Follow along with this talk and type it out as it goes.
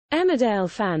Emmerdale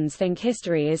fans think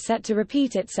history is set to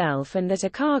repeat itself and that a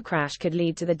car crash could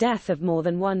lead to the death of more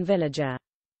than one villager.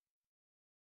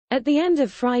 At the end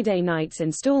of Friday night's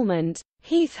installment,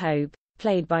 Heath Hope,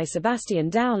 played by Sebastian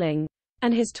Dowling,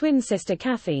 and his twin sister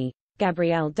Cathy,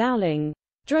 Gabrielle Dowling,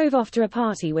 drove off to a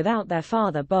party without their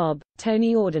father Bob,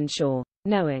 Tony Audenshaw,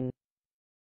 knowing.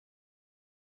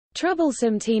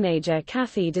 Troublesome teenager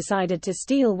Cathy decided to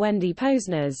steal Wendy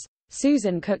Posner's,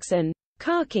 Susan Cookson,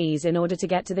 car keys in order to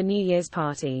get to the New Year's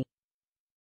party.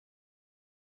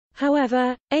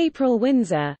 However, April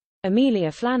Windsor,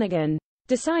 Amelia Flanagan,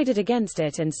 decided against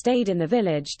it and stayed in the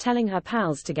village telling her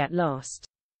pals to get lost.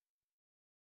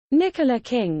 Nicola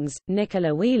King's,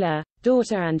 Nicola Wheeler,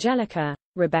 daughter Angelica,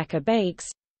 Rebecca Bakes,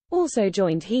 also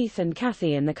joined Heath and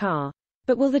Cathy in the car,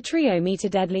 but will the trio meet a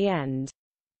deadly end?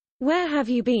 Where have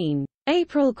you been?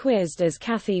 April quizzed as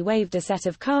Cathy waved a set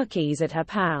of car keys at her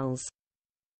pals.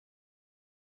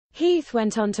 Heath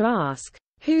went on to ask,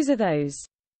 "Whose are those?"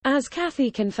 As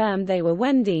Cathy confirmed they were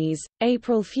Wendy's,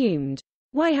 April fumed.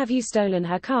 "Why have you stolen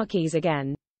her car keys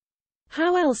again?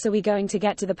 How else are we going to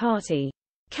get to the party?"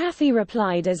 Cathy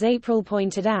replied as April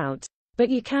pointed out, "But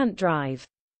you can't drive.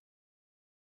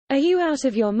 Are you out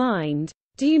of your mind?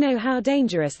 Do you know how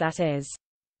dangerous that is?"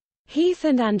 Heath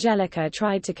and Angelica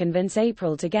tried to convince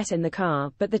April to get in the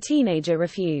car, but the teenager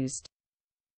refused.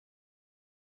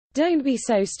 "Don't be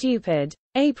so stupid,"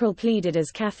 April pleaded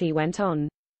as Cathy went on.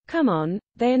 "Come on,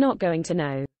 they are not going to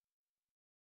know."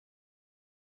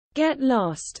 "Get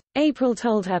lost," April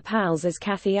told her pals as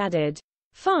Cathy added,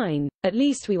 "Fine, at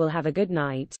least we will have a good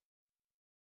night.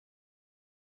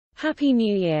 Happy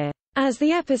New Year." As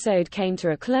the episode came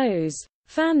to a close,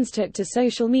 fans took to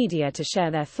social media to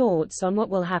share their thoughts on what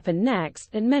will happen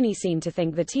next, and many seem to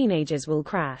think the teenagers will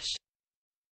crash.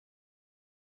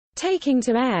 Taking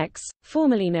to X,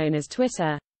 formerly known as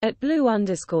Twitter,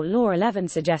 @blue_law11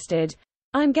 suggested,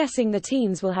 "I'm guessing the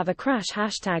teens will have a crash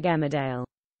 #Emmerdale."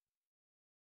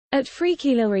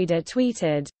 @FreakyLilReader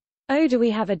tweeted, "Oh, do we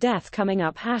have a death coming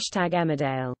up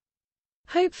 #Emmerdale.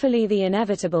 Hopefully the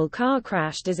inevitable car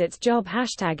crash does its job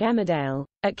 #Emmerdale."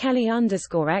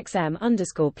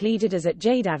 @Kelly_XM_ pleaded as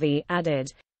 @JDavi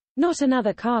added, "Not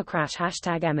another car crash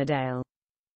 #Emmerdale."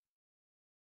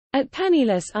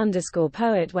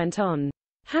 @Penniless_poet went on,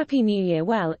 "Happy New Year.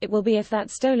 Well, it will be if that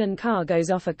stolen car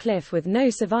goes off a cliff with no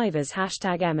survivors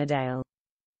 #Emmerdale."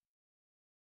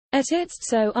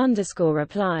 @itso_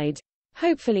 replied,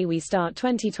 "Hopefully we start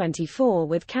 2024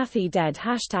 with Cathy dead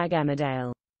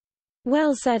 #Emmerdale."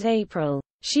 Well said April.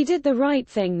 She did the right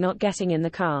thing not getting in the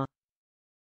car.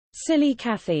 Silly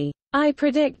Cathy. I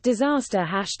predict disaster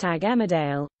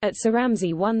 #Emmerdale,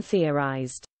 @SirRamsey1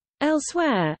 theorized.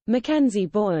 Elsewhere, Mackenzie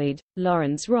Boyd,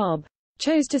 Lawrence Robb,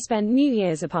 chose to spend New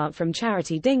Year's apart from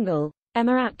Charity Dingle,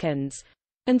 Emma Atkins,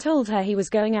 and told her he was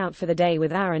going out for the day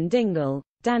with Aaron Dingle,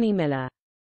 Danny Miller.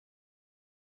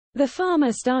 The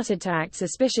farmer started to act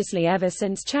suspiciously ever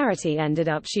since Charity ended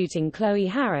up shooting Chloe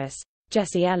Harris,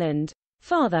 Jesse Elland,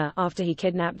 father, after he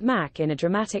kidnapped Mac in a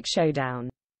dramatic showdown.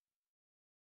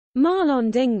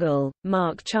 Marlon Dingle,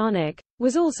 Mark Charnock,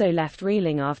 was also left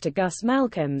reeling after Gus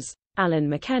Malcolms, Alan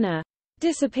McKenna,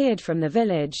 disappeared from the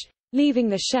village, leaving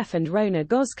the chef and Rona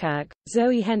Goskirk,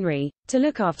 Zoe Henry, to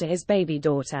look after his baby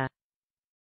daughter.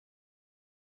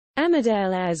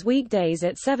 Emmerdale airs weekdays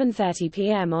at 7:30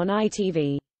 p.m. on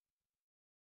ITV.